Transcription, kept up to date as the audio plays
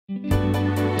The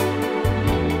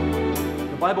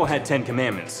Bible had 10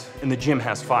 commandments, and the gym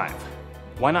has 5.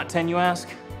 Why not 10, you ask?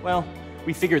 Well,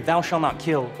 we figured thou shalt not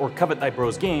kill or covet thy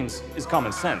bro's gains is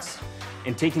common sense.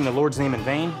 And taking the Lord's name in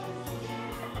vain?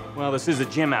 Well, this is a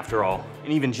gym after all,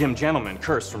 and even gym gentlemen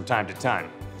curse from time to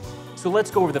time. So let's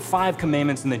go over the 5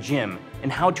 commandments in the gym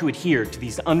and how to adhere to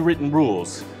these unwritten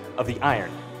rules of the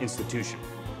Iron Institution.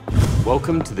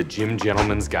 Welcome to the Gym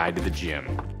Gentleman's Guide to the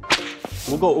Gym.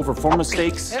 We'll go over 4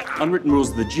 mistakes, unwritten rules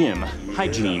of the gym,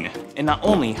 hygiene, and not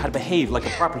only how to behave like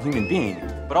a proper human being,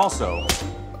 but also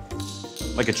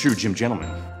like a true gym gentleman.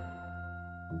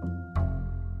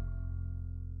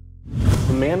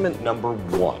 Commandment number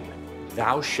 1,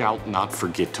 thou shalt not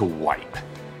forget to wipe.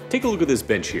 Take a look at this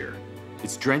bench here.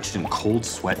 It's drenched in cold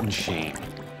sweat and shame.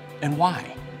 And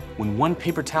why? When one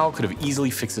paper towel could have easily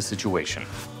fixed the situation.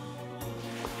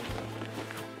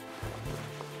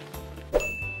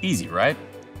 Easy, right?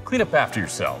 Clean up after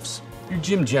yourselves. You're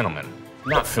gym gentlemen,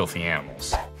 not filthy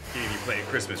animals. Game you play at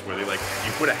Christmas where they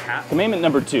you put a hat. Commandment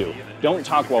number 2, don't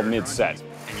talk while mid-set.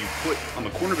 And you put, on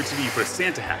the corner of a TV, you put a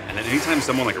Santa hat. And then anytime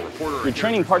someone like a reporter. Your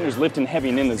training partner's lifting heavy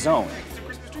and in the zone.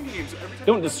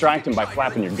 Don't distract him by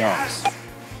flapping your gums.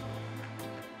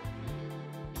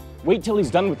 Wait till he's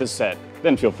done with his set,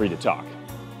 then feel free to talk.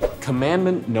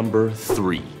 Commandment number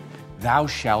 3, thou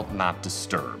shalt not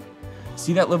disturb.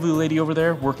 See that lovely lady over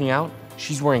there working out?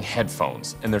 She's wearing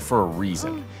headphones, and they're for a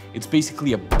reason. It's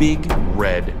basically a big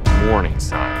red warning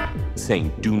sign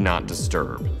saying do not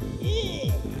disturb.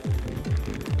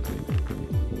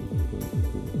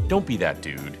 Don't be that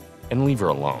dude, and leave her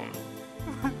alone.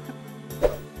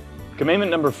 Commandment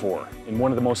number 4, and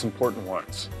one of the most important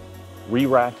ones,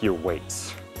 re-rack your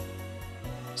weights.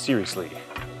 Seriously,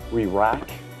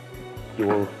 re-rack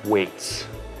your weights.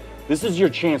 This is your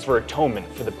chance for atonement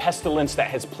for the pestilence that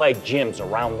has plagued gyms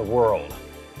around the world.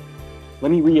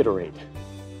 Let me reiterate.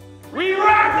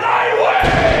 Re-rack thy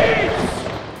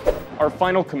weights! Our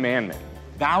final commandment,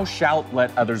 thou shalt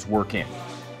let others work in.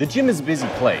 The gym is a busy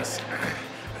place,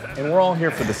 and we're all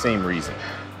here for the same reason.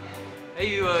 Hey,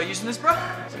 you using this, bro?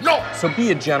 No! So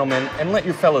be a gentleman and let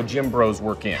your fellow gym bros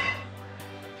work in.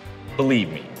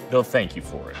 Believe me, they'll thank you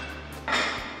for it.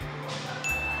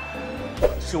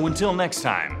 So until next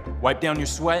time, wipe down your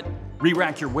sweat,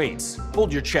 re-rack your weights,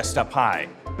 hold your chest up high,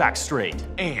 back straight,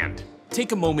 And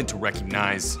take a moment to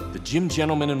recognize the gym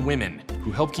gentlemen and women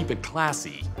who help keep it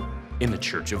classy in the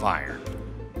Church of Iron.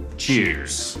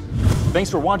 Cheers. Thanks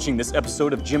for watching this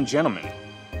episode of Gym Gentlemen.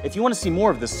 If you want to see more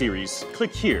of this series,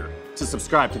 click here to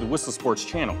subscribe to the Whistle Sports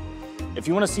channel. If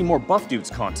you want to see more Buff Dudes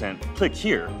content, click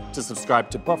here to subscribe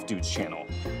to Buff Dudes channel.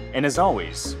 And as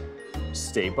always,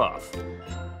 stay buff.